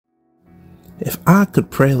If I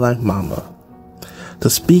could pray like Mama, to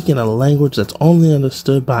speak in a language that's only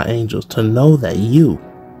understood by angels, to know that you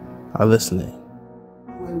are listening.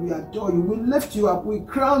 When we adore you, we lift you up, we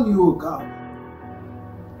crown you, O God.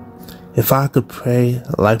 If I could pray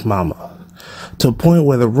like Mama, to a point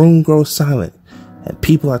where the room grows silent and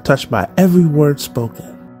people are touched by every word spoken.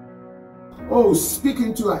 Oh, speak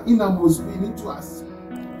into our innermost being, into us.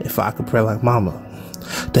 If I could pray like Mama,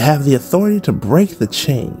 to have the authority to break the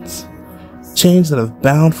chains that have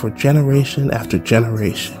bound for generation after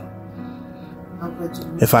generation.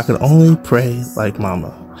 If I could only pray like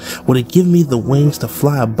Mama, would it give me the wings to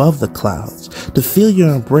fly above the clouds, to feel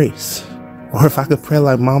your embrace? Or if I could pray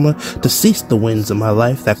like Mama, to cease the winds in my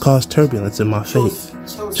life that cause turbulence in my faith,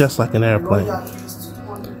 just like an airplane.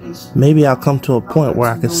 Maybe I'll come to a point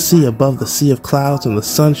where I can see above the sea of clouds and the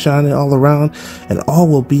sun shining all around, and all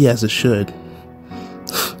will be as it should.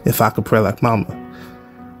 If I could pray like Mama.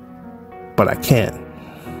 But I can't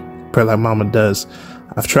pray like Mama does.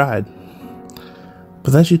 I've tried.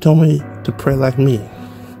 But then she told me to pray like me.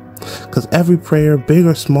 Because every prayer, big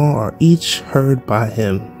or small, are each heard by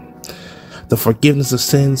Him. The forgiveness of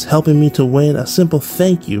sins, helping me to win, a simple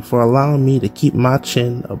thank you for allowing me to keep my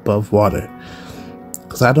chin above water.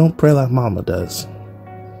 Because I don't pray like Mama does.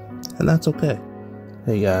 And that's okay.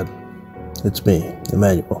 Hey God, it's me,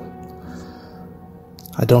 Emmanuel.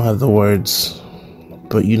 I don't have the words,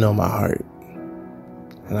 but you know my heart.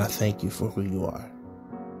 And I thank you for who you are.